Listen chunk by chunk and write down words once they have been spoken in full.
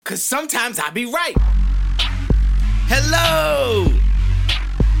'cause sometimes I be right. Hello!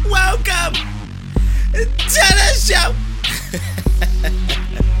 Welcome to the show!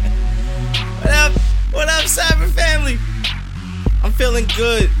 What up, Cyber family? I'm feeling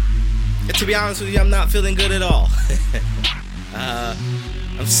good. And to be honest with you, I'm not feeling good at all.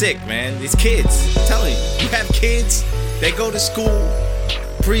 I'm sick, man. These kids, I'm telling you have kids, they go to school,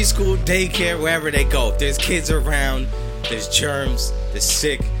 preschool, daycare, wherever they go. If there's kids around, there's germs, they're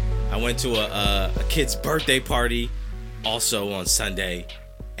sick. I went to a kid's birthday party also on Sunday,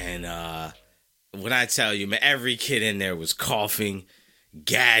 and when I tell you, man, every kid in there was coughing,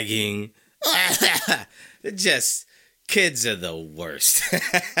 gagging. Just, kids are the worst.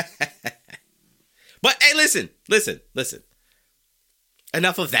 But hey, listen.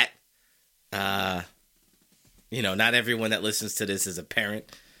 Enough of that. Not everyone that listens to this is a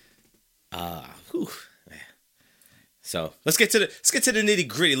parent. So let's get to the nitty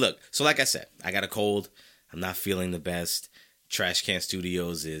gritty. Look, so like I said, I got a cold. I'm not feeling the best. Trash Can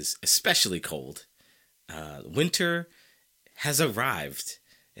Studios is especially cold. Winter has arrived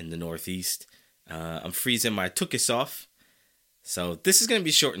in the Northeast. I'm freezing my tuchus off. So this is going to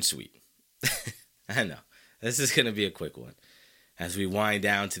be short and sweet. I know. This is going to be a quick one. As we wind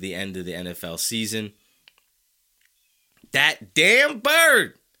down to the end of the NFL season. That damn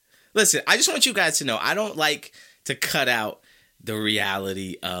bird! Listen, I just want you guys to know, I don't like to cut out the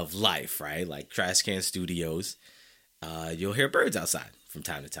reality of life, right? Like Trash Can Studios. You'll hear birds outside from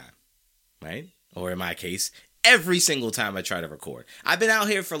time to time, right? Or in my case, every single time I try to record. I've been out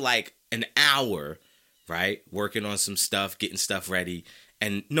here for like an hour, right? Working on some stuff, getting stuff ready,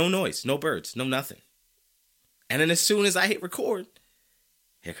 and no noise, no birds, no nothing. And then as soon as I hit record,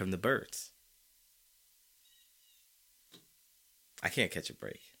 here come the birds. I can't catch a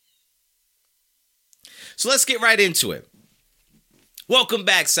break. So let's get right into it. Welcome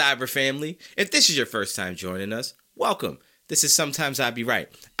back, Cyber family. If this is your first time joining us, welcome. This is Sometimes I Be Right.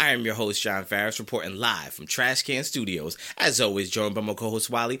 I am your host, John Farris, reporting live from Trash Can Studios. As always, joined by my co-host,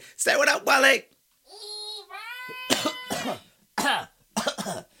 Wally. Say what up, Wally.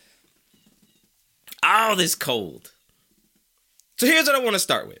 Oh, this cold. So here's what I want to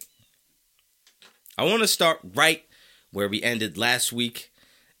start with. I want to start right where we ended last week.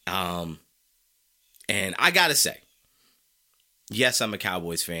 And I got to say, yes, I'm a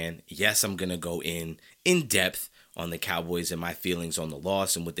Cowboys fan. Yes, I'm going to go in depth on the Cowboys and my feelings on the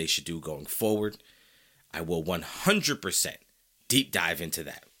loss and what they should do going forward. I will 100% deep dive into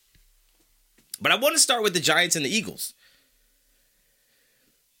that. But I want to start with the Giants and the Eagles.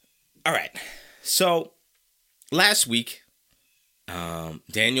 All right. So last week,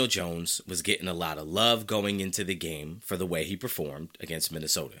 Daniel Jones was getting a lot of love going into the game for the way he performed against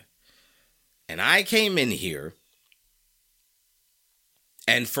Minnesota. And I came in here,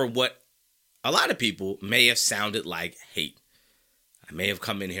 and for what a lot of people may have sounded like hate. I may have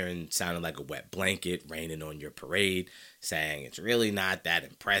come in here and sounded like a wet blanket, raining on your parade, saying it's really not that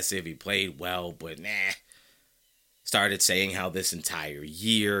impressive. He played well, but nah. Started saying how this entire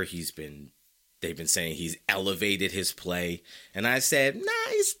year they've been saying he's elevated his play. And I said, nah,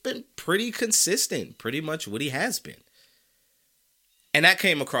 he's been pretty consistent, pretty much what he has been. And that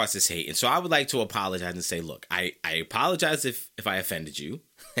came across as hate. And so I would like to apologize and say, look, I apologize if I offended you.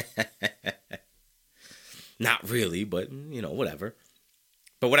 Not really, but, whatever.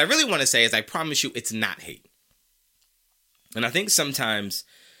 But what I really want to say is I promise you it's not hate. And I think sometimes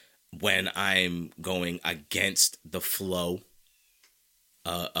when I'm going against the flow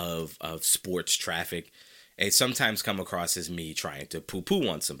of sports traffic, it sometimes come across as me trying to poo-poo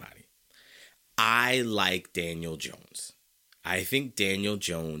on somebody. I like Daniel Jones. I think Daniel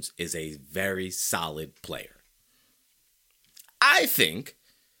Jones is a very solid player. I think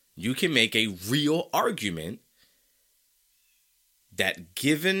you can make a real argument that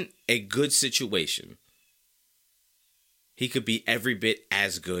given a good situation, he could be every bit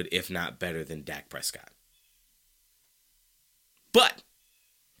as good, if not better, than Dak Prescott. But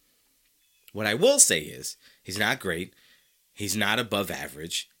what I will say is he's not great. He's not above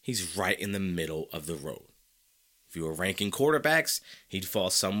average. He's right in the middle of the road. If you were ranking quarterbacks, he'd fall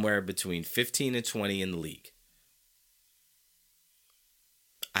somewhere between 15 and 20 in the league.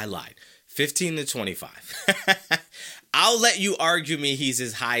 I lied. 15 to 25. I'll let you argue me he's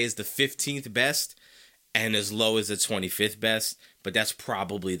as high as the 15th best and as low as the 25th best, but that's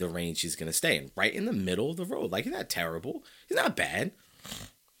probably the range he's going to stay in. Right in the middle of the road. Like, he's not terrible. He's not bad.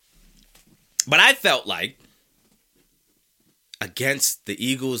 But I felt like against the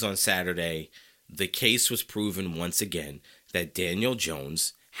Eagles on Saturday, the case was proven once again that Daniel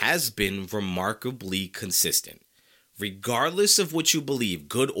Jones has been remarkably consistent. regardless of what you believe,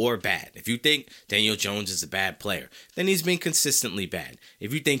 good or bad. If you think Daniel Jones is a bad player, then he's been consistently bad.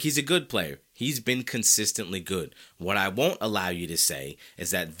 If you think he's a good player, he's been consistently good. What I won't allow you to say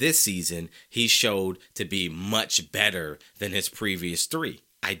is that this season he showed to be much better than his previous 3.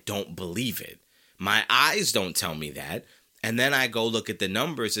 I don't believe it. My eyes don't tell me that. And then I go look at the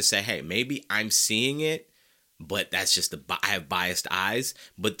numbers and say, hey, maybe I'm seeing it, but that's just I have biased eyes.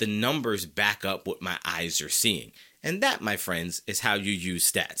 But the numbers back up what my eyes are seeing. And that, my friends, is how you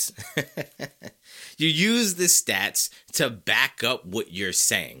use stats. You use the stats to back up what you're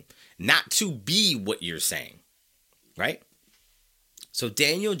saying, not to be what you're saying, right? So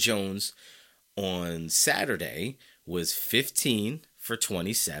Daniel Jones on Saturday was 15 for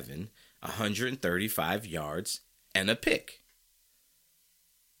 27, 135 yards, and a pick.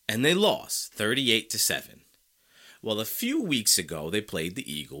 And they lost 38-7. Well, a few weeks ago, they played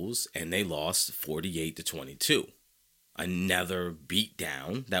the Eagles, and they lost 48-22. Another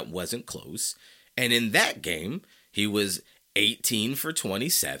beatdown that wasn't close. And in that game, he was 18 for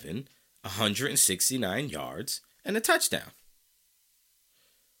 27, 169 yards, and a touchdown.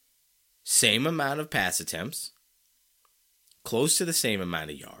 Same amount of pass attempts, close to the same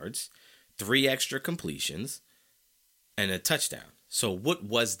amount of yards, 3 extra completions, and a touchdown. So what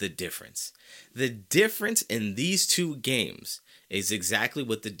was the difference? The difference in these 2 games is exactly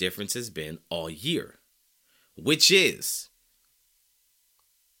what the difference has been all year, which is,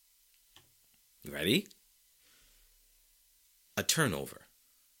 ready? A turnover.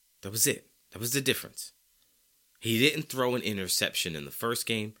 That was it. That was the difference. He didn't throw an interception in the first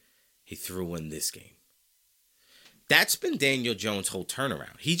game. He threw one this game. That's been Daniel Jones' whole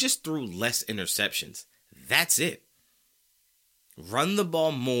turnaround. He just threw less interceptions. That's it. Run the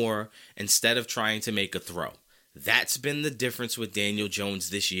ball more instead of trying to make a throw. That's been the difference with Daniel Jones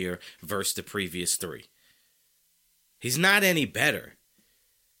this year versus the previous 3. He's not any better.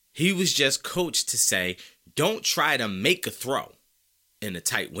 He was just coached to say, don't try to make a throw in a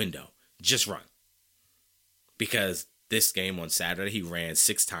tight window. Just run. Because this game on Saturday, he ran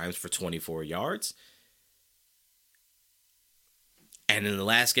 6 times for 24 yards. And in the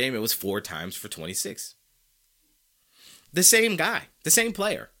last game, it was 4 times for 26. The same guy, the same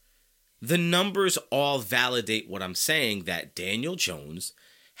player. The numbers all validate what I'm saying, that Daniel Jones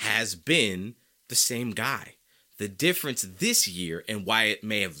has been the same guy. The difference this year, and why it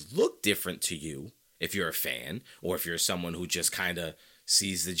may have looked different to you, if you're a fan, or if you're someone who just kind of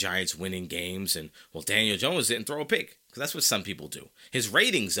sees the Giants winning games and, well, Daniel Jones didn't throw a pick. Because that's what some people do. His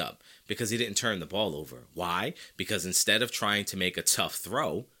rating's up because he didn't turn the ball over. Why? Because instead of trying to make a tough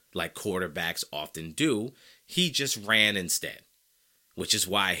throw, like quarterbacks often do, he just ran instead. Which is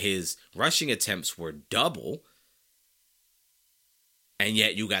why his rushing attempts were double, and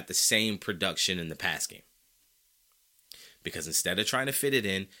yet you got the same production in the pass game. Because instead of trying to fit it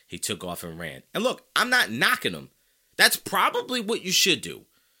in, he took off and ran. And look, I'm not knocking him. That's probably what you should do.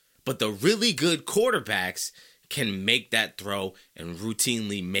 But the really good quarterbacks can make that throw and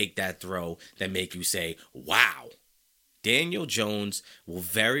routinely make that throw that make you say, wow. Daniel Jones will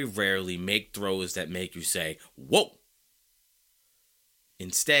very rarely make throws that make you say, whoa.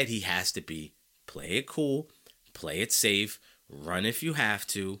 Instead, he has to be play it cool, play it safe, run if you have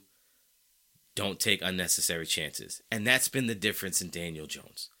to. Don't take unnecessary chances. And that's been the difference in Daniel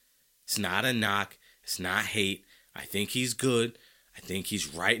Jones. It's not a knock. It's not hate. I think he's good. I think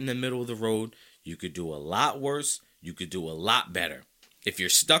he's right in the middle of the road. You could do a lot worse. You could do a lot better. If you're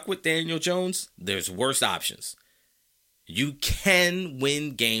stuck with Daniel Jones, there's worse options. You can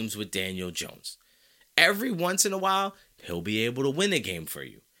win games with Daniel Jones. Every once in a while, he'll be able to win a game for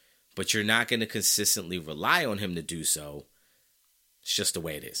you. But you're not going to consistently rely on him to do so. It's just the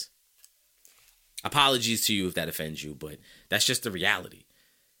way it is. Apologies to you if that offends you, but that's just the reality.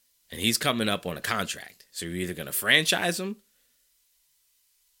 And he's coming up on a contract. So you're either going to franchise him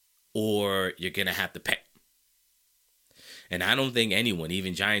or you're going to have to pay. And I don't think anyone,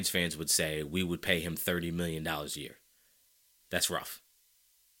 even Giants fans, would say we would pay him $30 million a year. That's rough.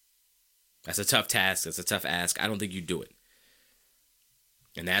 That's a tough task. That's a tough ask. I don't think you do it.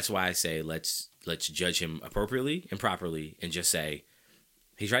 And that's why I say let's judge him appropriately and properly and just say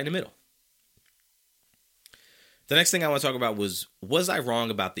he's right in the middle. The next thing I want to talk about was I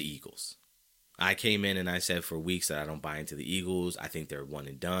wrong about the Eagles? I came in and I said for weeks that I don't buy into the Eagles. I think they're one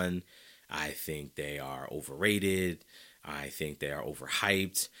and done. I think they are overrated. I think they are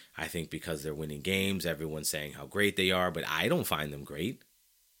overhyped. I think because they're winning games, everyone's saying how great they are, but I don't find them great.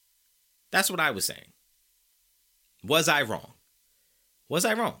 That's what I was saying. Was I wrong? Was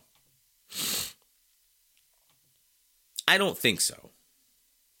I wrong? I don't think so.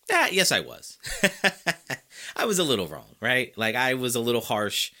 Yes, I was. I was a little wrong, right? Like, I was a little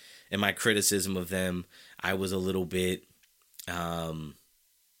harsh in my criticism of them. I was a little bit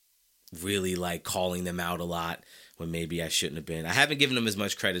really like calling them out a lot when maybe I shouldn't have been. I haven't given them as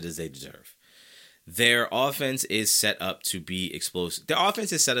much credit as they deserve. Their offense is set up to be explosive. Their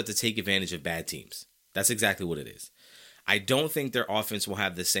offense is set up to take advantage of bad teams. That's exactly what it is. I don't think their offense will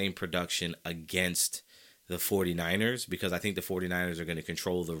have the same production against the 49ers because I think the 49ers are going to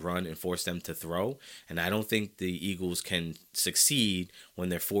control the run and force them to throw. And I don't think the Eagles can succeed when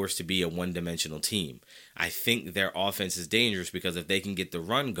they're forced to be a one-dimensional team. I think their offense is dangerous because if they can get the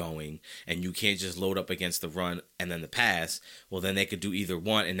run going and you can't just load up against the run and then the pass, well, then they could do either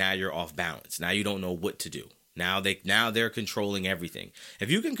one and now you're off balance. Now you don't know what to do. Now they're controlling everything. If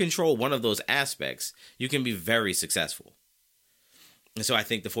you can control one of those aspects, you can be very successful. And so I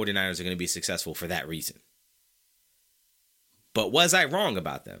think the 49ers are going to be successful for that reason. But was I wrong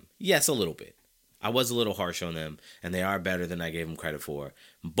about them? Yes, a little bit. I was a little harsh on them, and they are better than I gave them credit for.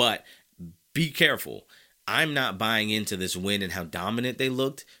 But be careful. I'm not buying into this win and how dominant they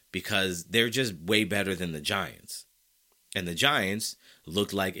looked because they're just way better than the Giants. And the Giants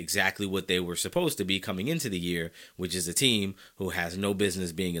looked like exactly what they were supposed to be coming into the year, which is a team who has no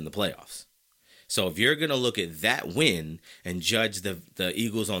business being in the playoffs. So if you're going to look at that win and judge the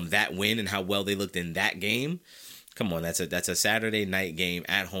Eagles on that win and how well they looked in that game, come on, that's a Saturday night game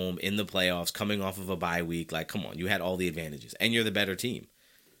at home in the playoffs, coming off of a bye week. Like, come on, you had all the advantages, and you're the better team.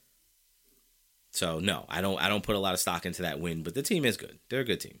 So no, I don't put a lot of stock into that win, but the team is good. They're a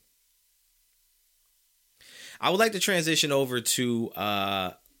good team. I would like to transition over to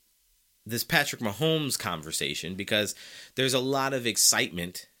this Patrick Mahomes conversation because there's a lot of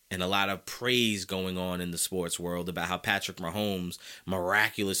excitement and a lot of praise going on in the sports world about how Patrick Mahomes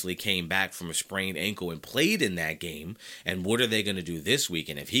miraculously came back from a sprained ankle and played in that game. And what are they going to do this week?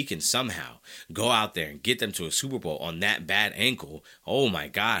 And if he can somehow go out there and get them to a Super Bowl on that bad ankle, oh my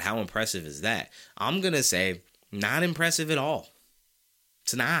God, how impressive is that? I'm going to say not impressive at all.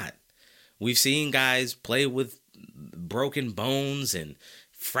 It's not. We've seen guys play with broken bones and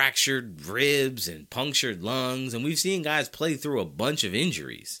fractured ribs and punctured lungs, and we've seen guys play through a bunch of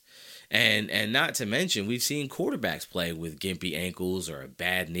injuries. And not to mention, we've seen quarterbacks play with gimpy ankles or a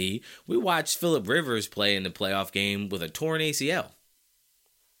bad knee. We watched Phillip Rivers play in the playoff game with a torn ACL.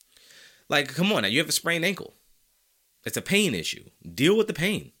 Like, come on now, you have a sprained ankle. It's a pain issue. Deal with the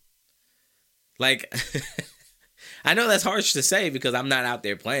pain. Like, I know that's harsh to say because I'm not out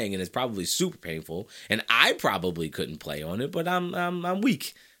there playing and it's probably super painful and I probably couldn't play on it, but I'm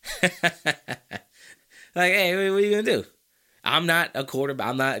weak. Like, hey, what are you going to do? I'm not a quarterback.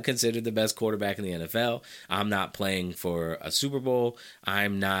 I'm not considered the best quarterback in the NFL. I'm not playing for a Super Bowl.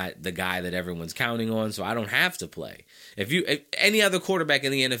 I'm not the guy that everyone's counting on, so I don't have to play. If any other quarterback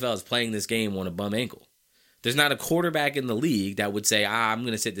in the NFL is playing this game on a bum ankle, there's not a quarterback in the league that would say, I'm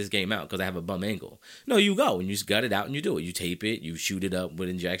going to sit this game out because I have a bum ankle. No, you go and you just gut it out and you do it. You tape it, you shoot it up with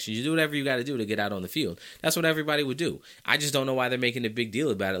injections, you do whatever you got to do to get out on the field. That's what everybody would do. I just don't know why they're making a big deal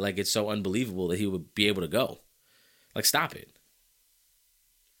about it like it's so unbelievable that he would be able to go. Like, stop it.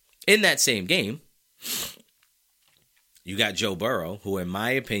 In that same game, you got Joe Burrow, who in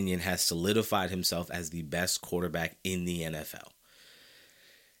my opinion has solidified himself as the best quarterback in the NFL.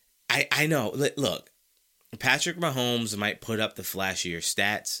 I know, look, Patrick Mahomes might put up the flashier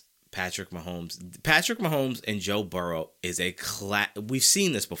stats. Patrick Mahomes and Joe Burrow is we've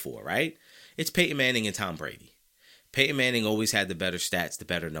seen this before, right? It's Peyton Manning and Tom Brady. Peyton Manning always had the better stats, the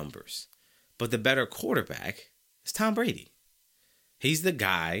better numbers. But the better quarterback is Tom Brady. He's the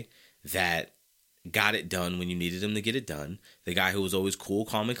guy that got it done when you needed him to get it done. The guy who was always cool,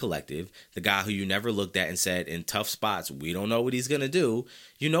 calm, and collective. The guy who you never looked at and said, in tough spots, we don't know what he's going to do.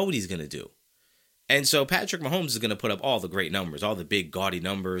 You know what he's going to do. And so Patrick Mahomes is going to put up all the great numbers, all the big gaudy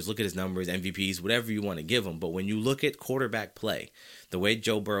numbers. Look at his numbers, MVPs, whatever you want to give him. But when you look at quarterback play, the way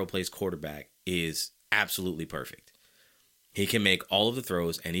Joe Burrow plays quarterback is absolutely perfect. He can make all of the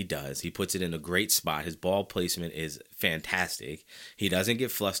throws, and he does. He puts it in a great spot. His ball placement is fantastic. He doesn't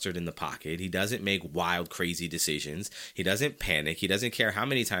get flustered in the pocket. He doesn't make wild, crazy decisions. He doesn't panic. He doesn't care how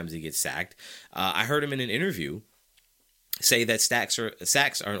many times he gets sacked. I heard him in an interview say that sacks are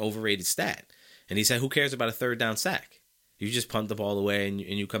an overrated stat. And he said, who cares about a third down sack? You just punt the ball away and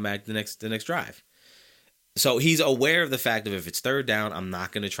you come back the next drive. So he's aware of the fact that if it's third down, I'm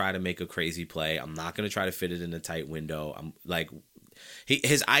not going to try to make a crazy play. I'm not going to try to fit it in a tight window. I'm like,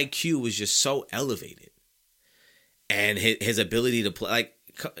 his IQ was just so elevated, and his ability to play, like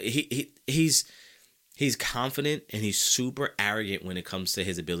he's confident and he's super arrogant when it comes to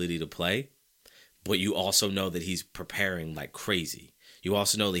his ability to play. But you also know that he's preparing like crazy. You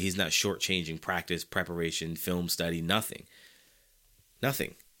also know that he's not shortchanging practice, preparation, film study, nothing.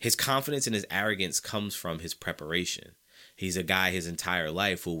 Nothing. His confidence and his arrogance comes from his preparation. He's a guy his entire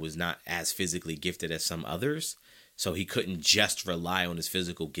life who was not as physically gifted as some others, so he couldn't just rely on his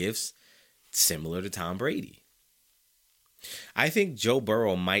physical gifts, similar to Tom Brady. I think Joe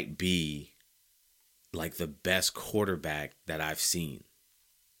Burrow might be like the best quarterback that I've seen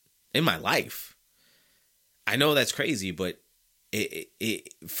in my life. I know that's crazy, but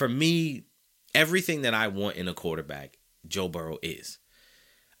for me, everything that I want in a quarterback, Joe Burrow is.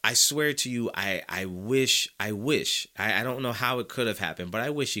 I swear to you, I wish, I don't know how it could have happened, but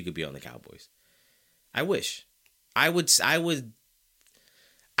I wish he could be on the Cowboys. I wish. I don't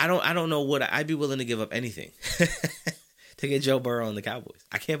know what, I'd be willing to give up anything to get Joe Burrow on the Cowboys.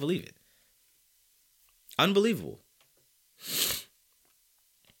 I can't believe it. Unbelievable.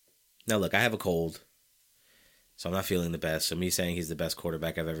 Now look, I have a cold, so I'm not feeling the best. So me saying he's the best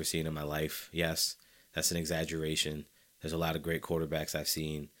quarterback I've ever seen in my life, yes, that's an exaggeration. There's a lot of great quarterbacks I've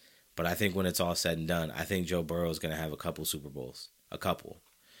seen. But I think when it's all said and done, I think Joe Burrow is going to have a couple Super Bowls. A couple.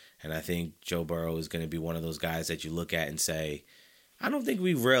 And I think Joe Burrow is going to be one of those guys that you look at and say, I don't think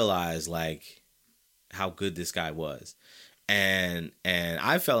we realize, like, how good this guy was. And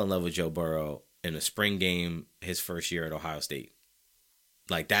I fell in love with Joe Burrow in a spring game his first year at Ohio State.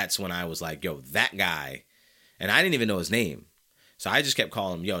 Like, that's when I was like, yo, that guy. And I didn't even know his name. So I just kept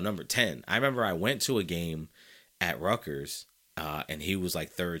calling him, yo, number 10. I remember I went to a game at Rutgers, and he was like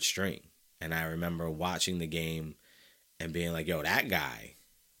third string. And I remember watching the game and being like, yo, that guy,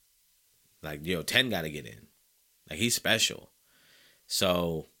 like, yo, 10 got to get in. Like, he's special.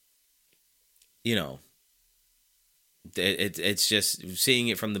 So, you know, it's just seeing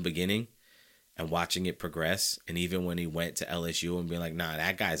it from the beginning and watching it progress. And even when he went to LSU and being like, nah,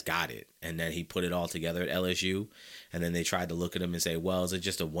 that guy's got it. And then he put it all together at LSU. And then they tried to look at him and say, well, is it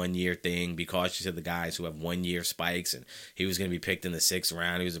just a 1 year thing? Because you said the guys who have 1 year spikes and he was going to be picked in the 6th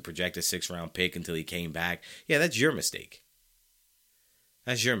round. He was a projected 6th round pick until he came back. Yeah, that's your mistake.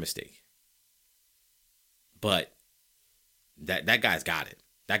 That's your mistake. But that guy's got it.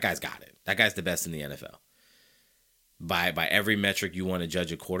 That guy's got it. That guy's the best in the NFL. By every metric you want to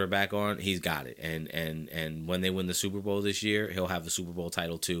judge a quarterback on, he's got it. And when they win the Super Bowl this year, he'll have the Super Bowl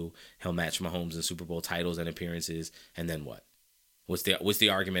title too. He'll match Mahomes in Super Bowl titles and appearances. And then what? What's the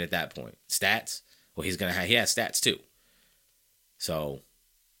argument at that point? Stats? Well, he has stats too. So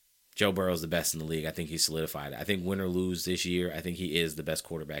Joe Burrow's the best in the league. I think he's solidified it. I think win or lose this year, I think he is the best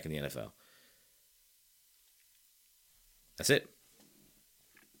quarterback in the NFL. That's it.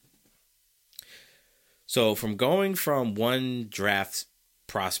 So from going from one draft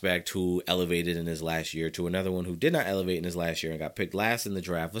prospect who elevated in his last year to another one who did not elevate in his last year and got picked last in the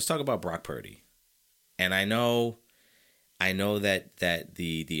draft, let's talk about Brock Purdy. And I know that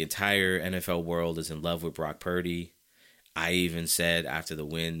the entire NFL world is in love with Brock Purdy. I even said after the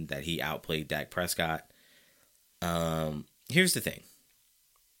win that he outplayed Dak Prescott. Here's the thing.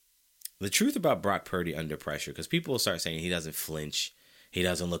 The truth about Brock Purdy under pressure, because people will start saying he doesn't flinch. He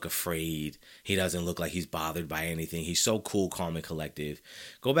doesn't look afraid. He doesn't look like he's bothered by anything. He's so cool, calm, and collective.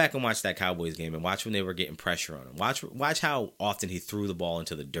 Go back and watch that Cowboys game and watch when they were getting pressure on him. Watch how often he threw the ball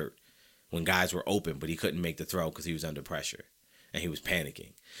into the dirt when guys were open, but he couldn't make the throw because he was under pressure and he was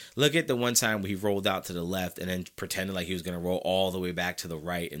panicking. Look at the one time where he rolled out to the left and then pretended like he was going to roll all the way back to the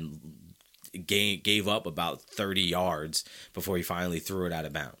right and gave up about 30 yards before he finally threw it out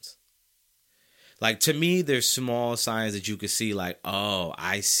of bounds. Like, to me, there's small signs that you could see, like, oh,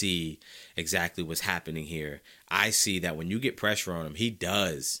 I see exactly what's happening here. I see that when you get pressure on him, he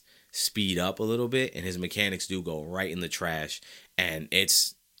does speed up a little bit, and his mechanics do go right in the trash, and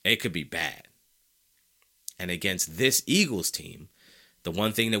it could be bad. And against this Eagles team, the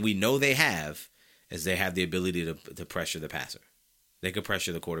one thing that we know they have is they have the ability to pressure the passer. They could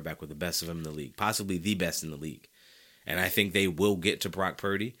pressure the quarterback with the best of them in the league, possibly the best in the league. And I think they will get to Brock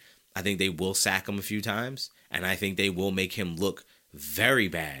Purdy. I think they will sack him a few times, and I think they will make him look very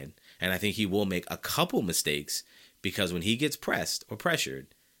bad, and I think he will make a couple mistakes because when he gets pressed or pressured,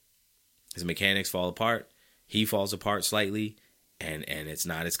 his mechanics fall apart, he falls apart slightly, and it's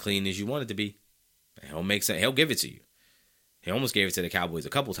not as clean as you want it to be. He'll give it to you. He almost gave it to the Cowboys a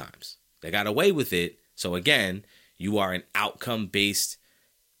couple times. They got away with it, so again, you are an outcome-based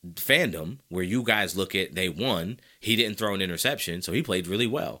fandom where you guys look at they won, he didn't throw an interception, so he played really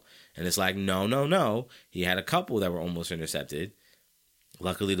well. And it's like, no. He had a couple that were almost intercepted.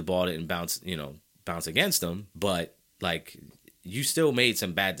 Luckily, the ball didn't bounce against him. But, like, you still made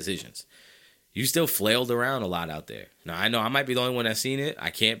some bad decisions. You still flailed around a lot out there. Now, I know I might be the only one that's seen it. I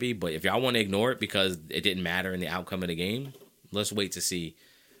can't be. But if y'all want to ignore it because it didn't matter in the outcome of the game, let's wait to see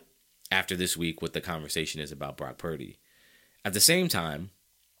after this week what the conversation is about Brock Purdy. At the same time,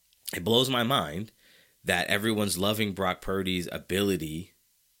 it blows my mind that everyone's loving Brock Purdy's ability,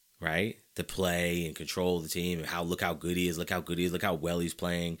 right, to play and control the team, and look how good he is, look how well he's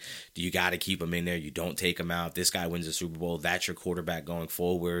playing. You got to keep him in there. You don't take him out. This guy wins the Super Bowl. That's your quarterback going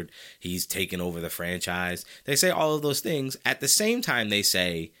forward. He's taking over the franchise. They say all of those things. At the same time,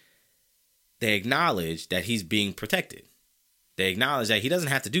 they acknowledge that he's being protected. They acknowledge that he doesn't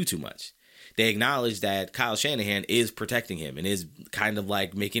have to do too much. They acknowledge that Kyle Shanahan is protecting him and is kind of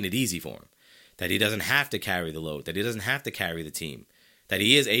like making it easy for him. That he doesn't have to carry the load. That he doesn't have to carry the team. That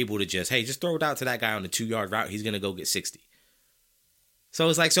he is able to just throw it out to that guy on the 2-yard route. He's going to go get 60. So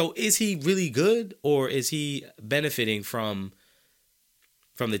it's like, so is he really good, or is he benefiting from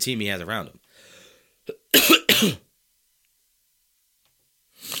the team he has around him?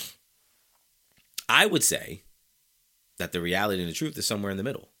 I would say that the reality and the truth is somewhere in the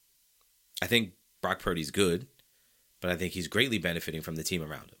middle. I think Brock Purdy's good, but I think he's greatly benefiting from the team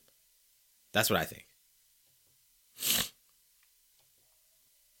around him. That's what I think.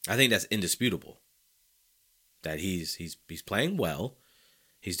 I think that's indisputable. That he's playing well,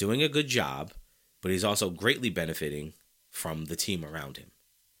 he's doing a good job, but he's also greatly benefiting from the team around him.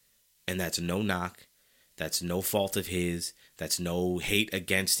 And that's no knock, that's no fault of his, that's no hate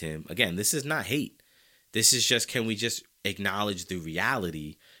against him. Again, this is not hate. This is just, can we just acknowledge the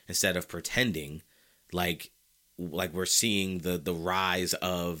reality instead of pretending like we're seeing the rise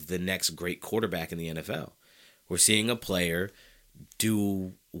of the next great quarterback in the NFL. We're seeing a player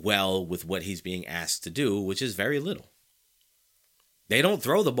do well with what he's being asked to do, which is very little. They don't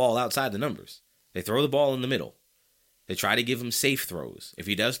throw the ball outside the numbers. They throw the ball in the middle. They try to give him safe throws. If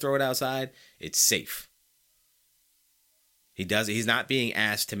he does throw it outside, it's safe. He's not being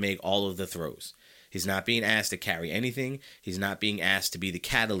asked to make all of the throws. He's not being asked to carry anything. He's not being asked to be the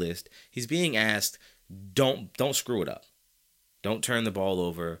catalyst. He's being asked, don't screw it up. Don't turn the ball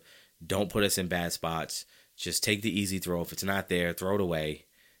over. Don't put us in bad spots. Just take the easy throw. If it's not there, throw it away.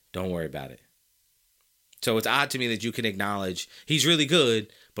 Don't worry about it. So it's odd to me that you can acknowledge he's really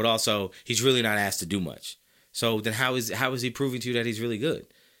good, but also he's really not asked to do much. So then how is he proving to you that he's really good?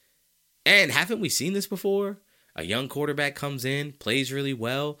 And haven't we seen this before? A young quarterback comes in, plays really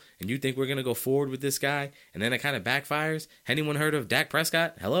well, and you think we're going to go forward with this guy, and then it kind of backfires? Anyone heard of Dak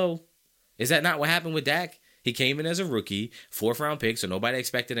Prescott? Hello? Is that not what happened with Dak? He came in as a rookie, 4th-round pick, so nobody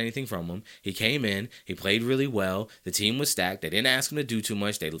expected anything from him. He came in, he played really well, the team was stacked, they didn't ask him to do too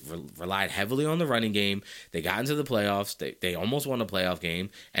much, they relied heavily on the running game, they got into the playoffs, they almost won a playoff game,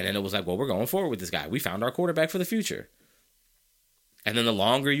 and then it was like, well, we're going forward with this guy. We found our quarterback for the future. And then the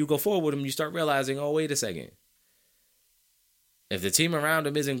longer you go forward with him, you start realizing, oh, wait a second. If the team around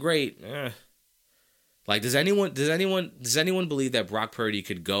him isn't great, like, does anyone believe that Brock Purdy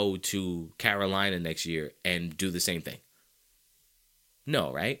could go to Carolina next year and do the same thing?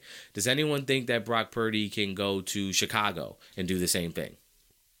 No, right? Does anyone think that Brock Purdy can go to Chicago and do the same thing?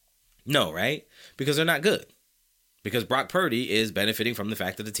 No, right? Because they're not good. Because Brock Purdy is benefiting from the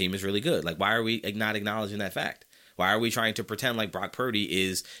fact that the team is really good. Like, why are we not acknowledging that fact? Why are we trying to pretend like Brock Purdy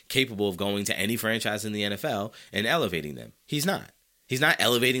is capable of going to any franchise in the NFL and elevating them? He's not. He's not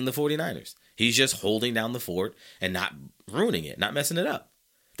elevating the 49ers. He's just holding down the fort and not ruining it, not messing it up.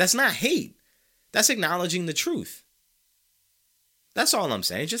 That's not hate. That's acknowledging the truth. That's all I'm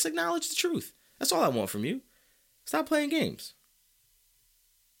saying. Just acknowledge the truth. That's all I want from you. Stop playing games.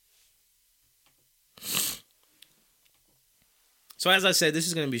 So as I said, this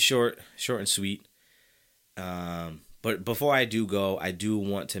is going to be short and sweet. But before I do go, I do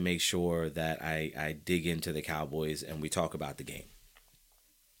want to make sure that I dig into the Cowboys and we talk about the game.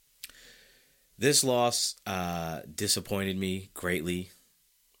 This loss disappointed me greatly.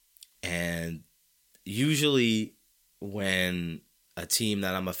 And usually when a team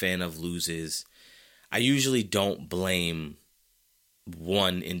that I'm a fan of loses, I usually don't blame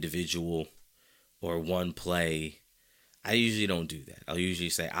one individual or one play. I usually don't do that. I'll usually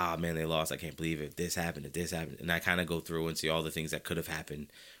say, man, they lost. I can't believe it. This happened. And I kind of go through and see all the things that could have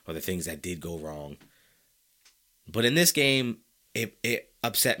happened or the things that did go wrong. But in this game, it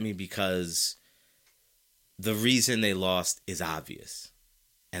upset me because the reason they lost is obvious.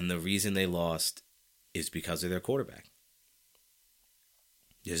 And the reason they lost is because of their quarterback.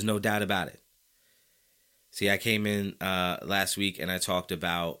 There's no doubt about it. See, I came in last week and I talked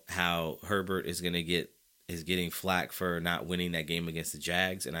about how Herbert is getting flack for not winning that game against the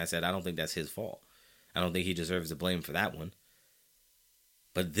Jags. And I said, I don't think that's his fault. I don't think he deserves the blame for that one.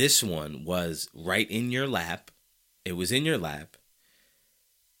 But this one was right in your lap. It was in your lap.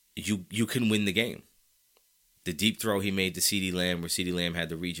 You can win the game. The deep throw he made to CeeDee Lamb, where CeeDee Lamb had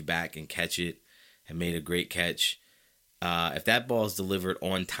to reach back and catch it, and made a great catch. If that ball is delivered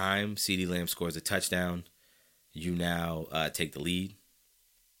on time, CeeDee Lamb scores a touchdown. You now take the lead.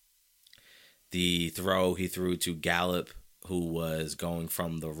 The throw he threw to Gallup, who was going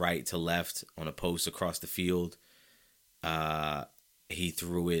from the right to left on a post across the field, he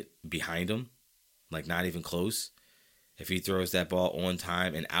threw it behind him, like not even close. If he throws that ball on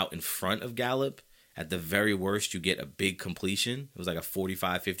time and out in front of Gallup, at the very worst, you get a big completion. It was like a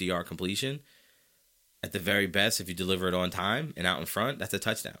 45, 50-yard completion. At the very best, if you deliver it on time and out in front, that's a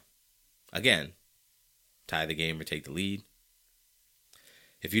touchdown. Again, tie the game or take the lead.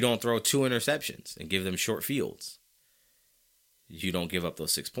 If you don't throw 2 interceptions and give them short fields, you don't give up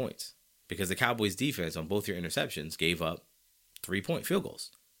those 6 points. Because the Cowboys' defense on both your interceptions gave up 3-point field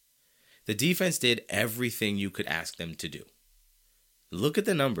goals. The defense did everything you could ask them to do. Look at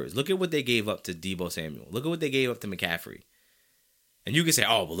the numbers. Look at what they gave up to Deebo Samuel. Look at what they gave up to McCaffrey. And you can say,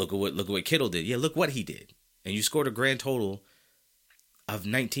 oh, but look at what Kittle did. Yeah, look what he did. And you scored a grand total of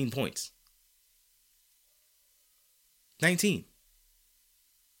 19 points. 19.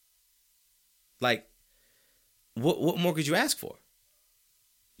 Like, what more could you ask for?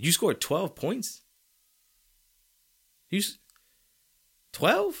 You scored 12 points?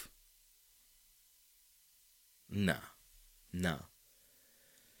 12? No.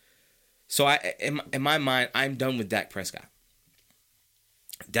 So in my mind, I'm done with Dak Prescott.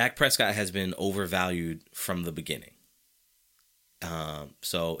 Dak Prescott has been overvalued from the beginning.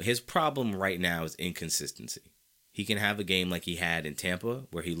 So his problem right now is inconsistency. He can have a game like he had in Tampa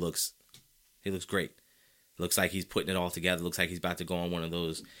where he looks great. Looks like he's putting it all together. Looks like he's about to go on one of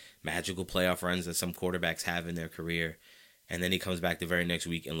those magical playoff runs that some quarterbacks have in their career. And then he comes back the very next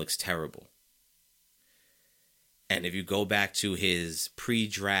week and looks terrible. And if you go back to his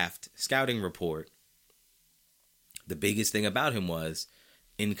pre-draft scouting report, the biggest thing about him was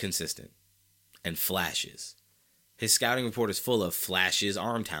inconsistent and flashes. His scouting report is full of flashes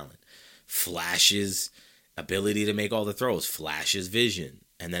arm talent, flashes ability to make all the throws, flashes vision.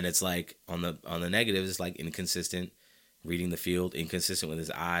 And then it's like on the negatives, it's like inconsistent reading the field, inconsistent with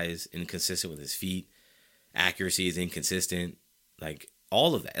his eyes, inconsistent with his feet. Accuracy is inconsistent. Like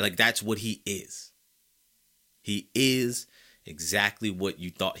all of that. Like that's what he is. He is exactly what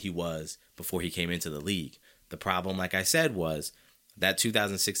you thought he was before he came into the league. The problem, like I said, was that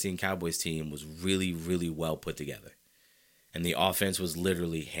 2016 Cowboys team was really, really well put together. And the offense was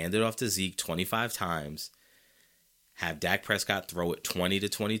literally handed off to Zeke 25 times, have Dak Prescott throw it 20 to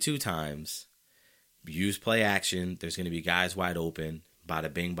 22 times, use play action, there's going to be guys wide open,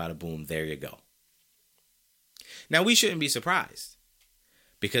 bada bing, bada boom, there you go. Now, we shouldn't be surprised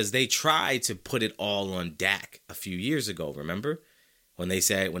because they tried to put it all on Dak a few years ago, remember? When they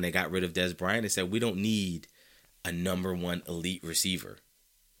got rid of Dez Bryant, they said, we don't need a number one elite receiver.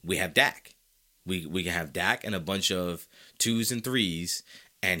 We have Dak. We can have Dak and a bunch of 2s and 3s,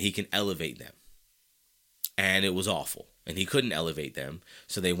 and he can elevate them. And it was awful. And he couldn't elevate them.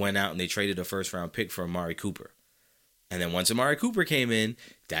 So they went out and they traded a first-round pick for Amari Cooper. And then once Amari Cooper came in,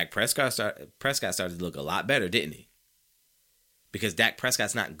 Dak Prescott started to look a lot better, didn't he? Because Dak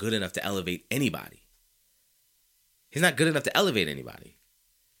Prescott's not good enough to elevate anybody. He's not good enough to elevate anybody.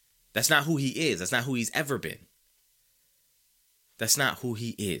 That's not who he is. That's not who he's ever been. That's not who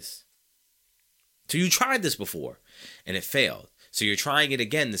he is. So you tried this before, and it failed. So you're trying it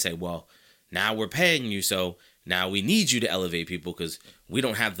again to say, well, now we're paying you, so now we need you to elevate people because we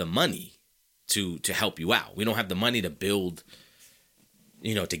don't have the money to help you out. We don't have the money to build,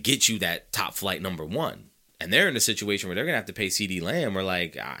 to get you that top flight number one. And they're in a situation where they're going to have to pay CeeDee Lamb, or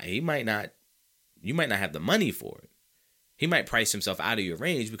like, you might not have the money for it. He might price himself out of your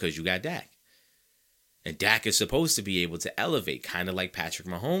range because you got Dak. And Dak is supposed to be able to elevate, kind of like Patrick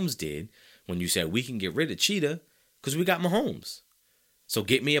Mahomes did when you said, we can get rid of Cheetah because we got Mahomes. So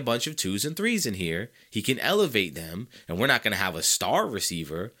get me a bunch of 2s and 3s in here. He can elevate them, and we're not going to have a star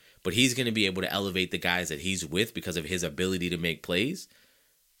receiver, but he's going to be able to elevate the guys that he's with because of his ability to make plays.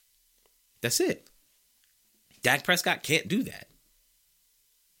 That's it. Dak Prescott can't do that.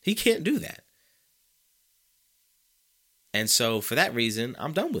 He can't do that. And so for that reason,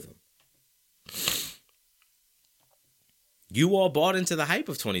 I'm done with him. You all bought into the hype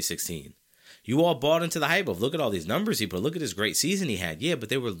of 2016. You all bought into the hype of, look at all these numbers he put. Look at his great season he had. Yeah, but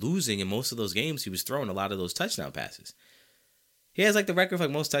they were losing in most of those games. He was throwing a lot of those touchdown passes. He has like the record for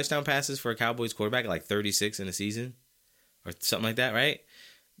like most touchdown passes for a Cowboys quarterback, like 36 in a season or something like that, right?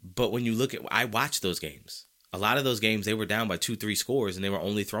 But when you look at, I watched those games. A lot of those games, they were down by 2-3 scores and they were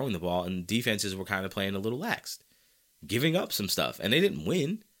only throwing the ball, and defenses were kind of playing a little lax, giving up some stuff, and they didn't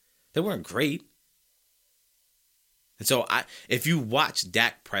win. They weren't great. And so if you watch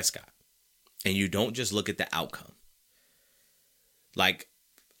Dak Prescott and you don't just look at the outcome, like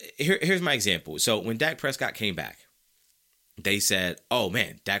here's my example. So when Dak Prescott came back, they said, oh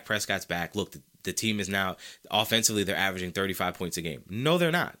man, Dak Prescott's back. Look, the team is now offensively, they're averaging 35 points a game. No,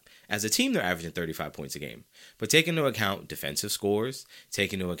 they're not. As a team, they're averaging 35 points a game. But take into account defensive scores,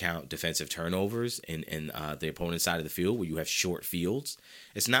 take into account defensive turnovers in the opponent's side of the field where you have short fields.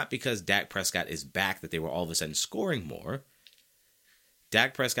 It's not because Dak Prescott is back that they were all of a sudden scoring more.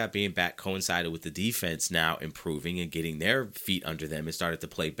 Dak Prescott being back coincided with the defense now improving and getting their feet under them and started to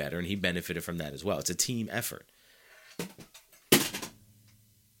play better, and he benefited from that as well. It's a team effort.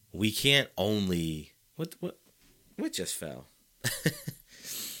 We can't only... What just fell?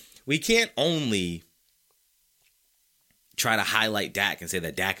 We can't only try to highlight Dak and say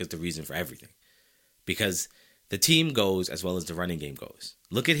that Dak is the reason for everything. Because the team goes as well as the running game goes.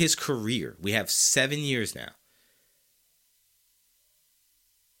 Look at his career. We have 7 years now.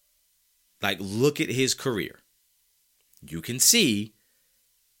 Like, look at his career. You can see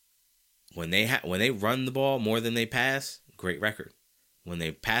when they run the ball more than they pass, great record. When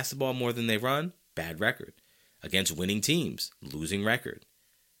they pass the ball more than they run, bad record. Against winning teams, losing record.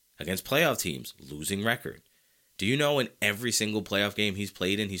 Against playoff teams, losing record. Do you know in every single playoff game he's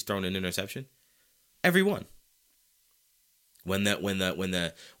played in, he's thrown an interception? Every one. When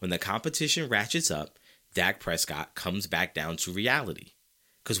the competition ratchets up, Dak Prescott comes back down to reality.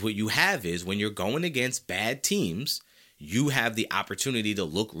 Because what you have is when you're going against bad teams, you have the opportunity to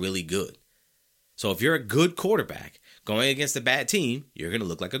look really good. So if you're a good quarterback going against a bad team, you're going to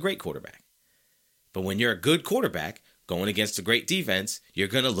look like a great quarterback. But when you're a good quarterback going against a great defense, you're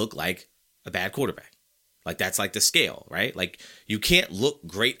going to look like a bad quarterback. Like, that's like the scale, right? Like, you can't look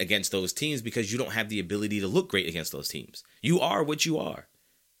great against those teams because you don't have the ability to look great against those teams. You are what you are.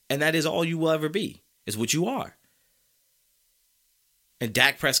 And that is all you will ever be, is what you are. And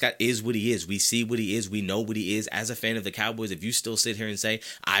Dak Prescott is what he is. We see what he is. We know what he is. As a fan of the Cowboys, if you still sit here and say,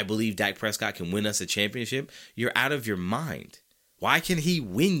 I believe Dak Prescott can win us a championship, you're out of your mind. Why can he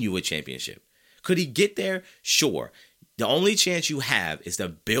win you a championship? Could he get there? Sure. The only chance you have is to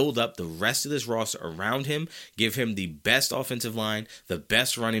build up the rest of this roster around him, give him the best offensive line, the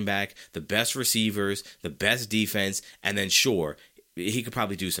best running back, the best receivers, the best defense, and then sure, he could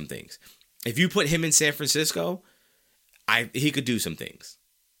probably do some things. If you put him in San Francisco, he could do some things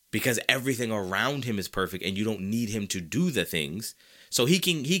because everything around him is perfect and you don't need him to do the things. So he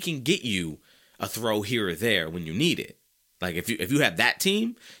can get you a throw here or there when you need it. Like if you have that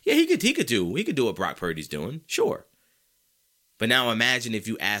team, yeah, he could do what Brock Purdy's doing, sure. But now imagine if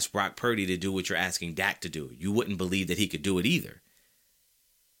you ask Brock Purdy to do what you're asking Dak to do. You wouldn't believe that he could do it either.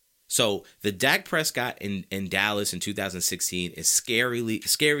 So the Dak Prescott in Dallas in 2016 is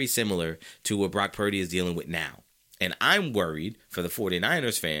scary similar to what Brock Purdy is dealing with now. And I'm worried for the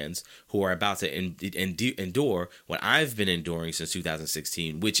 49ers fans who are about to endure what I've been enduring since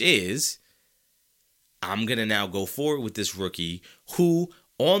 2016, which is I'm going to now go forward with this rookie who,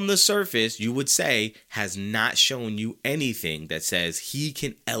 on the surface, you would say has not shown you anything that says he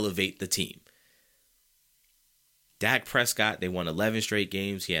can elevate the team. Dak Prescott, they won 11 straight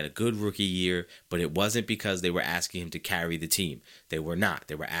games. He had a good rookie year, but it wasn't because they were asking him to carry the team. They were not.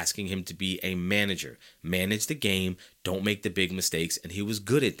 They were asking him to be a manager. Manage the game, don't make the big mistakes, and he was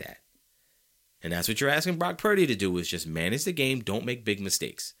good at that. And that's what you're asking Brock Purdy to do, is just manage the game, don't make big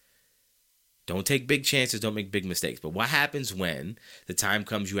mistakes. Don't take big chances, don't make big mistakes. But what happens when the time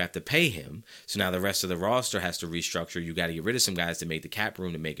comes you have to pay him? So now the rest of the roster has to restructure. You got to get rid of some guys to make the cap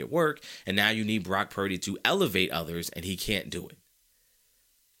room to make it work. And now you need Brock Purdy to elevate others, and he can't do it.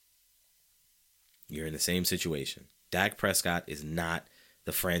 You're in the same situation. Dak Prescott is not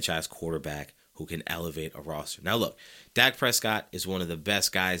the franchise quarterback who can elevate a roster. Now look, Dak Prescott is one of the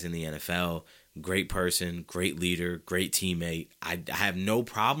best guys in the NFL. Great person, great leader, great teammate. I have no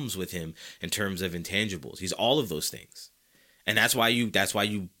problems with him in terms of intangibles. He's all of those things. And that's why you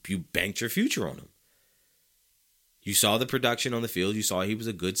banked your future on him. You saw the production on the field. You saw he was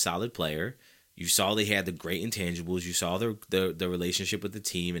a good, solid player. You saw they had the great intangibles. You saw the relationship with the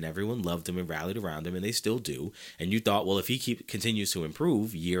team, and everyone loved him and rallied around him, and they still do. And you thought, well, if he continues to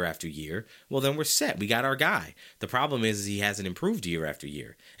improve year after year, well, then we're set. We got our guy. The problem is he hasn't improved year after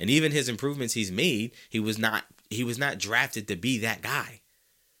year. And even his improvements he's made, he was not drafted to be that guy.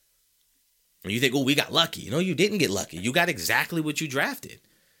 And you think, oh, we got lucky. No, you didn't get lucky. You got exactly what you drafted.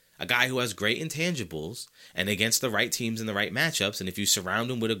 A guy who has great intangibles and against the right teams and the right matchups. And if you surround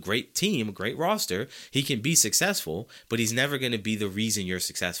him with a great team, a great roster, he can be successful, but he's never going to be the reason you're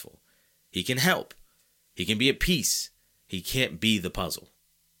successful. He can help. He can be a piece. He can't be the puzzle.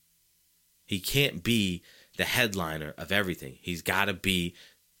 He can't be the headliner of everything. He's got to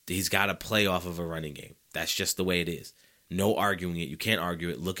play off of a running game. That's just the way it is. No arguing it. You can't argue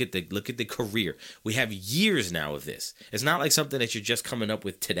it. Look at the career. We have years now of this. It's not like something that you're just coming up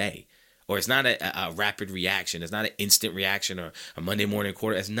with today. Or it's not a rapid reaction. It's not an instant reaction or a Monday morning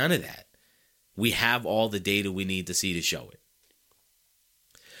quarter. It's none of that. We have all the data we need to see to show it.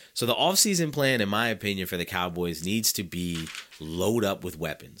 So the offseason plan, in my opinion, for the Cowboys needs to be load up with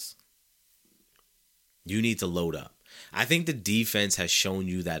weapons. You need to load up. I think the defense has shown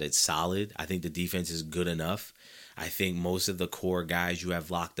you that it's solid. I think the defense is good enough. I think most of the core guys you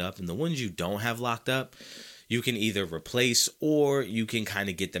have locked up and the ones you don't have locked up, you can either replace or you can kind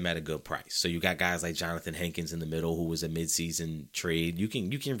of get them at a good price. So you got guys like Jonathan Hankins in the middle, who was a midseason trade. You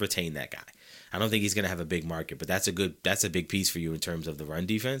can retain that guy. I don't think he's going to have a big market, but that's a big piece for you in terms of the run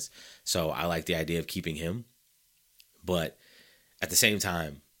defense. So I like the idea of keeping him. But at the same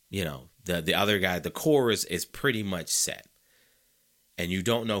time, the other guy, the core is pretty much set. And you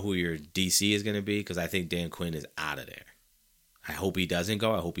don't know who your DC is going to be, because I think Dan Quinn is out of there. I hope he doesn't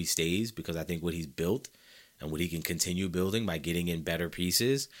go. I hope he stays, because I think what he's built and what he can continue building by getting in better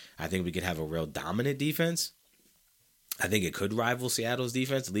pieces, I think we could have a real dominant defense. I think it could rival Seattle's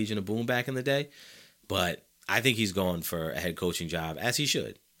defense, Legion of Boom back in the day. But I think he's going for a head coaching job, as he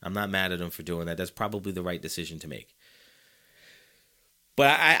should. I'm not mad at him for doing that. That's probably the right decision to make.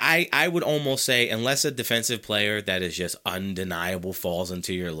 But I would almost say, unless a defensive player that is just undeniable falls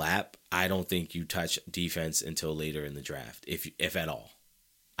into your lap, I don't think you touch defense until later in the draft, if at all.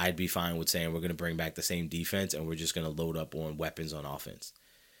 I'd be fine with saying we're going to bring back the same defense and we're just going to load up on weapons on offense.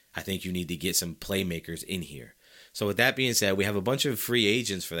 I think you need to get some playmakers in here. So with that being said, we have a bunch of free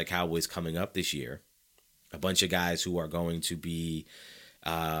agents for the Cowboys coming up this year. A bunch of guys who are going to be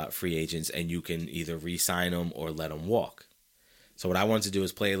free agents, and you can either re-sign them or let them walk. So what I wanted to do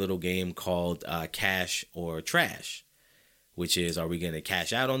is play a little game called Cash or Trash, which is, are we going to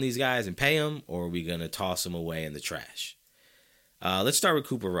cash out on these guys and pay them, or are we going to toss them away in the trash? Let's start with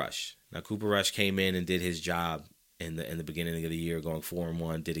Cooper Rush. Now, Cooper Rush came in and did his job in the beginning of the year, going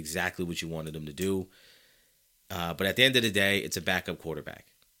 4-1, did exactly what you wanted him to do. But at the end of the day, it's a backup quarterback.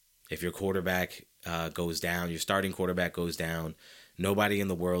 If your quarterback goes down, your starting quarterback goes down, nobody in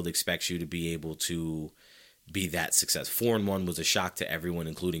the world expects you to be able to be that successful. 4-1 was a shock to everyone,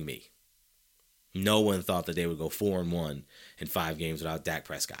 including me. No one thought that they would go 4-1 in 5 games without Dak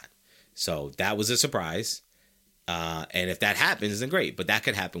Prescott. So that was a surprise. And if that happens, then great. But that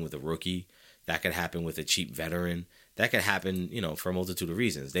could happen with a rookie. That could happen with a cheap veteran. That could happen, for a multitude of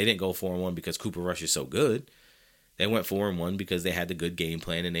reasons. They didn't go 4-1 because Cooper Rush is so good. They went 4-1 because they had the good game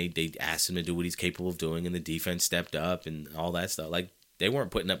plan and they asked him to do what he's capable of doing, and the defense stepped up and all that stuff. Like, they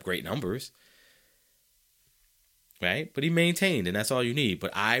weren't putting up great numbers. Right? But he maintained, and that's all you need.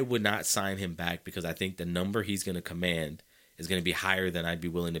 But I would not sign him back, because I think the number he's going to command is going to be higher than I'd be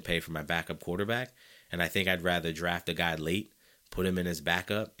willing to pay for my backup quarterback. And I think I'd rather draft a guy late, put him in as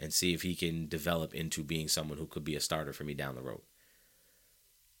backup, and see if he can develop into being someone who could be a starter for me down the road.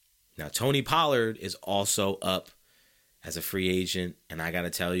 Now, Tony Pollard is also up as a free agent, and I got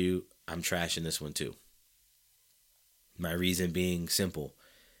to tell you, I'm trashing this one too. My reason being simple.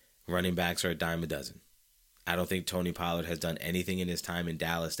 Running backs are a dime a dozen. I don't think Tony Pollard has done anything in his time in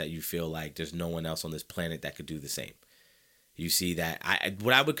Dallas that you feel like there's no one else on this planet that could do the same. You see that.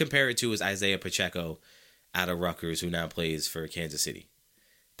 What I would compare it to is Isaiah Pacheco out of Rutgers, who now plays for Kansas City.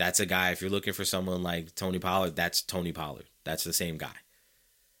 That's a guy, if you're looking for someone like Tony Pollard, that's Tony Pollard. That's the same guy.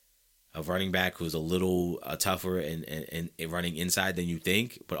 A running back who's a little tougher and running inside than you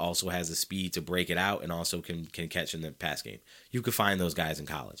think, but also has the speed to break it out and also can catch in the pass game. You could find those guys in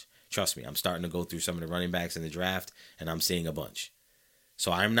college. Trust me, I'm starting to go through some of the running backs in the draft, and I'm seeing a bunch.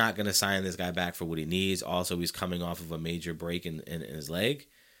 So I'm not going to sign this guy back for what he needs. Also, he's coming off of a major break in his leg.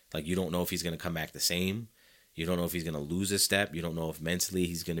 Like, you don't know if he's going to come back the same. You don't know if he's going to lose a step. You don't know if mentally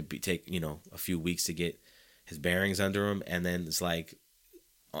he's going to take a few weeks to get his bearings under him. And then it's like,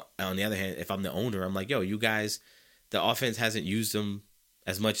 on the other hand, if I'm the owner, I'm like, yo, you guys, the offense hasn't used him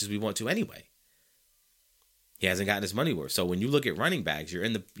as much as we want to anyway. He hasn't gotten his money worth. So when you look at running backs,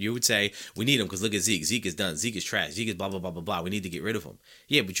 you would say, we need him because look at Zeke. Zeke is done. Zeke is trash. Zeke is blah, blah, blah, blah, blah. We need to get rid of him.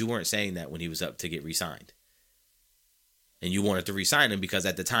 Yeah, but you weren't saying that when he was up to get re-signed. And you wanted to re-sign him because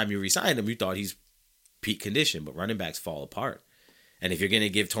at the time you re-signed him, you thought he's peak condition. But running backs fall apart. And if you're going to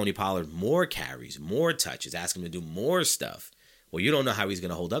give Tony Pollard more carries, more touches, ask him to do more stuff, well, you don't know how he's going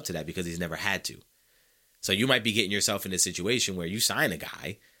to hold up to that because he's never had to. So you might be getting yourself in a situation where you sign a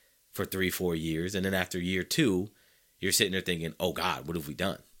guy for 3-4 years, and then after year 2, you're sitting there thinking, oh God, what have we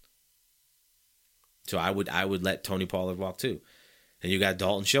done? So I would let Tony Pollard walk too. And you got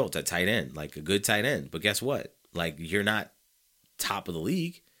Dalton Schultz at tight end, like a good tight end. But guess what? Like, you're not top of the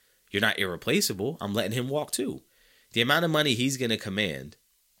league. You're not irreplaceable. I'm letting him walk too. The amount of money he's going to command,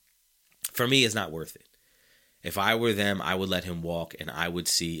 for me, is not worth it. If I were them, I would let him walk, and I would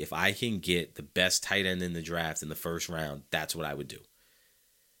see if I can get the best tight end in the draft in the first round, that's what I would do.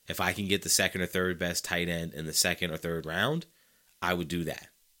 If I can get the second or third best tight end in the second or third round, I would do that.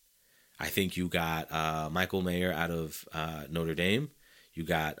 I think you got Michael Mayer out of Notre Dame. You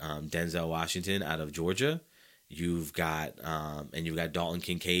got Denzel Washington out of Georgia. You've got Dalton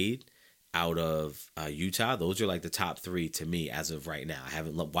Kincaid out of Utah. Those are like the top three to me as of right now. I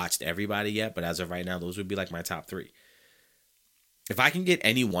haven't watched everybody yet, but as of right now, those would be like my top three. If I can get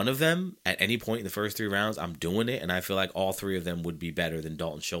any one of them at any point in the first 3 rounds, I'm doing it, and I feel like all 3 of them would be better than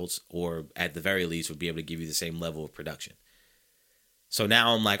Dalton Schultz, or at the very least would be able to give you the same level of production. So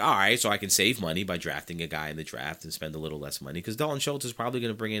now I'm like, all right, so I can save money by drafting a guy in the draft and spend a little less money, because Dalton Schultz is probably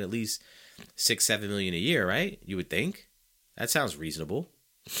going to bring in at least $6-7 million a year, right? You would think. That sounds reasonable.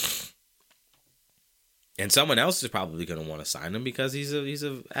 And someone else is probably going to want to sign him because he's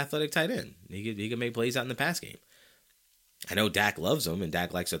a athletic tight end. He can make plays out in the pass game. I know Dak loves him and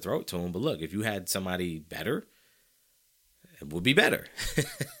Dak likes to throw it to him, but look, if you had somebody better, it would be better.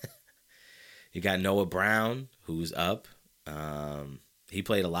 You got Noah Brown, who's up. He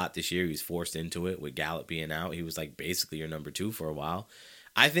played a lot this year. He was forced into it with Gallup being out. He was like basically your number 2 for a while.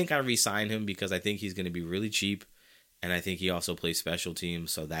 I think I re-signed him because I think he's going to be really cheap, and I think he also plays special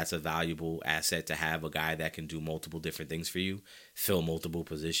teams, so that's a valuable asset to have, a guy that can do multiple different things for you, fill multiple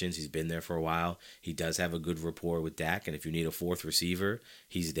positions. He's been there for a while. He does have a good rapport with Dak, and if you need a 4th receiver,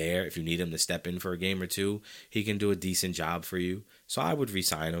 he's there. If you need him to step in for a game or 2, he can do a decent job for you. So I would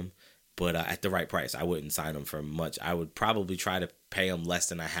re-sign him. But at the right price. I wouldn't sign him for much. I would probably try to pay him less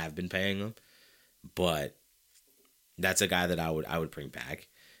than I have been paying him. But that's a guy that I would bring back.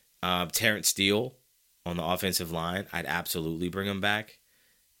 Terrence Steele on the offensive line, I'd absolutely bring him back.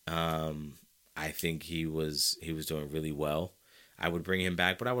 I think he was doing really well. I would bring him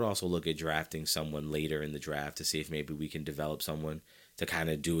back, but I would also look at drafting someone later in the draft to see if maybe we can develop someone to kind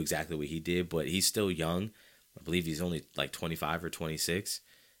of do exactly what he did. But he's still young. I believe he's only like 25 or 26.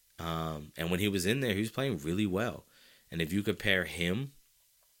 And when he was in there, he was playing really well. And if you compare him,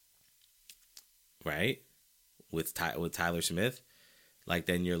 right, with Tyler Smith, like,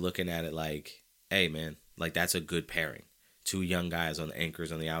 then you're looking at it like, hey, man, like, that's a good pairing. 2 young guys on the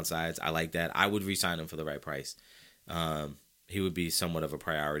anchors on the outsides. I like that. I would re-sign him for the right price. He would be somewhat of a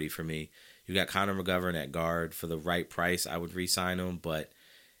priority for me. You got Connor McGovern at guard. For the right price, I would re-sign him, but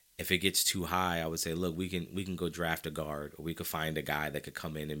if it gets too high, I would say, look, we can go draft a guard, or we could find a guy that could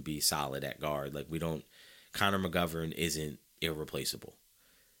come in and be solid at guard. Like, Connor McGovern isn't irreplaceable.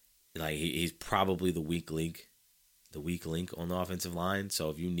 Like, he's probably the weak link on the offensive line. So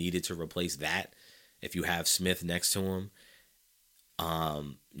if you needed to replace that, if you have Smith next to him,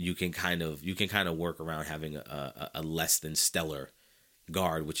 you can kind of work around having a less than stellar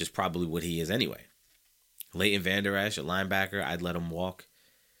guard, which is probably what he is anyway. Leighton Vander Esch, a linebacker, I'd let him walk.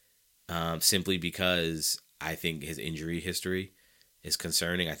 Simply because I think his injury history is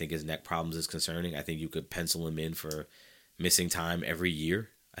concerning. I think his neck problems is concerning. I think you could pencil him in for missing time every year.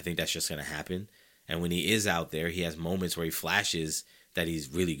 I think that's just going to happen. And when he is out there, he has moments where he flashes that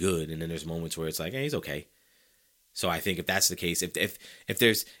he's really good, and then there's moments where it's like, hey, he's okay. So I think if that's the case, if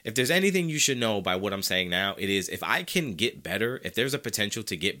there's anything you should know by what I'm saying now, it is, if I can get better, if there's a potential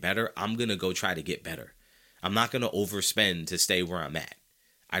to get better, I'm going to go try to get better. I'm not going to overspend to stay where I'm at.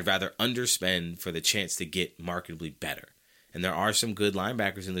 I'd rather underspend for the chance to get markedly better. And there are some good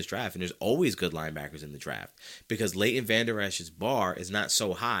linebackers in this draft, and there's always good linebackers in the draft, because Leighton Vander Esch's bar is not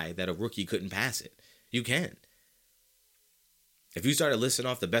so high that a rookie couldn't pass it. You can. If you started listing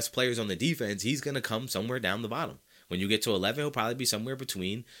off the best players on the defense, he's going to come somewhere down the bottom. When you get to 11, he'll probably be somewhere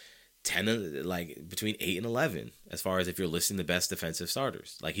between 8 and 11, as far as if you're listing the best defensive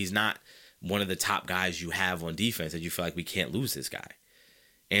starters. Like, he's not one of the top guys you have on defense that you feel like we can't lose this guy.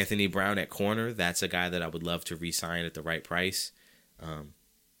 Anthony Brown at corner, that's a guy that I would love to re-sign at the right price.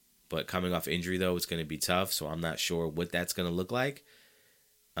 But coming off injury, though, it's going to be tough, so I'm not sure what that's going to look like.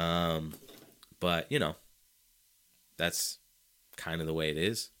 But, that's kind of the way it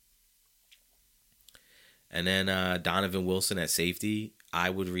is. And then Donovan Wilson at safety, I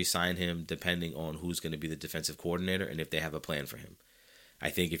would re-sign him depending on who's going to be the defensive coordinator and if they have a plan for him. I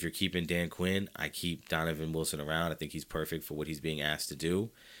think if you're keeping Dan Quinn, I keep Donovan Wilson around. I think he's perfect for what he's being asked to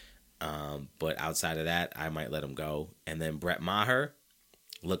do. But outside of that, I might let him go. And then Brett Maher,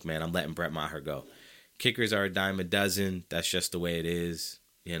 look, man, I'm letting Brett Maher go. Kickers are a dime a dozen. That's just the way it is.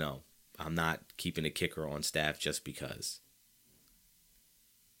 I'm not keeping a kicker on staff just because.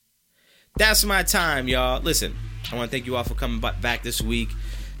 that's my time, y'all. Listen, I want to thank you all for coming back this week.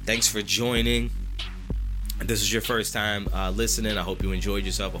 Thanks for joining. If this is your first time listening, I hope you enjoyed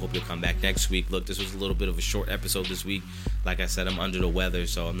yourself. I hope you'll come back next week. Look, this was a little bit of a short episode this week. Like I said, I'm under the weather,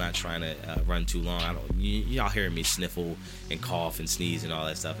 so I'm not trying to run too long. Y'all hearing me sniffle and cough and sneeze and all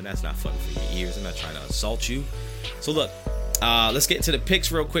that stuff, and that's not fun for your ears. I'm not trying to assault you. So look, let's get into the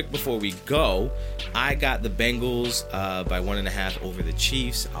picks real quick before we go. I got the Bengals by 1.5 over the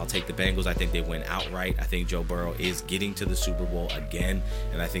Chiefs. I'll take the Bengals. I think they win outright. I think Joe Burrow is getting to the Super Bowl again,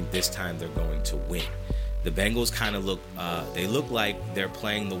 and I think this time they're going to win. The Bengals kind of look like they're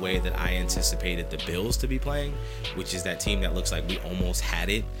playing the way that I anticipated the Bills to be playing, which is that team that looks like we almost had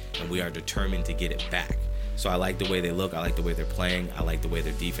it and we are determined to get it back. So I like the way they look. I like the way they're playing. I like the way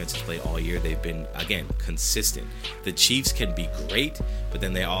their defense has played all year. They've been, again, consistent. The Chiefs can be great, but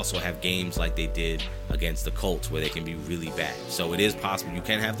then they also have games like they did against the Colts where they can be really bad. So it is possible. You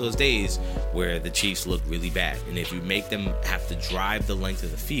can have those days where the Chiefs look really bad. And if you make them have to drive the length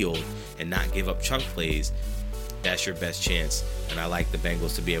of the field and not give up chunk plays, that's your best chance. And I like the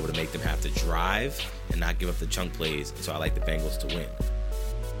Bengals to be able to make them have to drive and not give up the chunk plays. So I like the Bengals to win.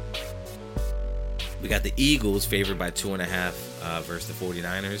 We got the Eagles favored by 2.5 versus the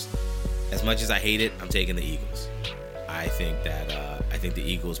 49ers. As much as I hate it, I'm taking the Eagles. I think the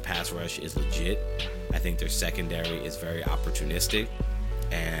Eagles pass rush is legit. I think their secondary is very opportunistic.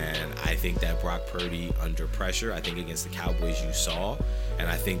 And I think that Brock Purdy under pressure, I think against the Cowboys you saw, and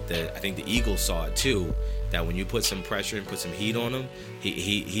I think the Eagles saw it too, that when you put some pressure and put some heat on him,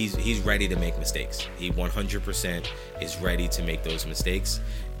 he's ready to make mistakes. He 100% is ready to make those mistakes.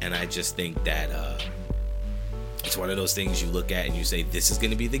 And I just think that it's one of those things you look at and you say, this is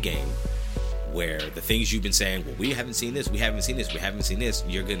going to be the game where the things you've been saying, well, we haven't seen this, we haven't seen this, we haven't seen this,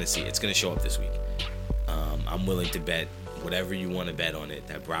 you're going to see it. It's going to show up this week. I'm willing to bet whatever you want to bet on it,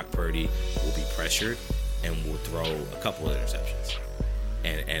 that Brock Purdy will be pressured and will throw a couple of interceptions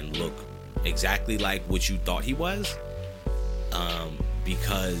and look exactly like what you thought he was.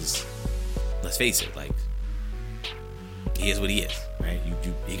 Because let's face it, like, he is what he is, right?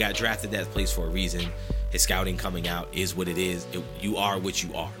 He got drafted that place for a reason. His scouting coming out is what it is. You are what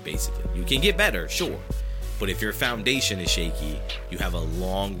you are, basically. You can get better, sure. But if your foundation is shaky, you have a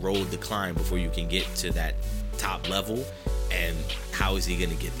long road to climb before you can get to that top level. And how is he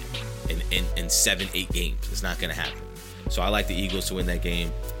going to get there? In 7-8 games, it's not going to happen. So I like the Eagles to win that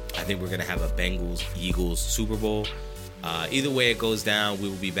game. I think we're going to have a Bengals-Eagles Super Bowl. Either way it goes down, we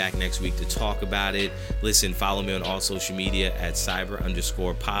will be back next week to talk about it. Listen, follow me on all social media at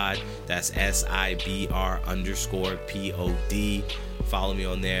cyber_pod. That's SIBR_POD. Follow me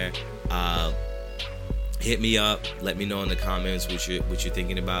on there. Hit me up. Let me know in the comments what you're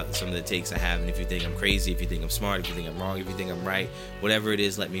thinking about some of the takes I have, and if you think I'm crazy, if you think I'm smart, if you think I'm wrong, if you think I'm right, whatever it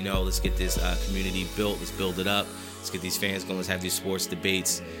is, let me know. Let's get this community built. Let's build it up. Let's get these fans going. Let's have these sports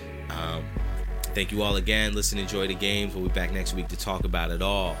debates. Thank you all again. Listen, enjoy the games. We'll be back next week to talk about it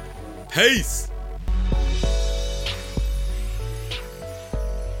all. Peace!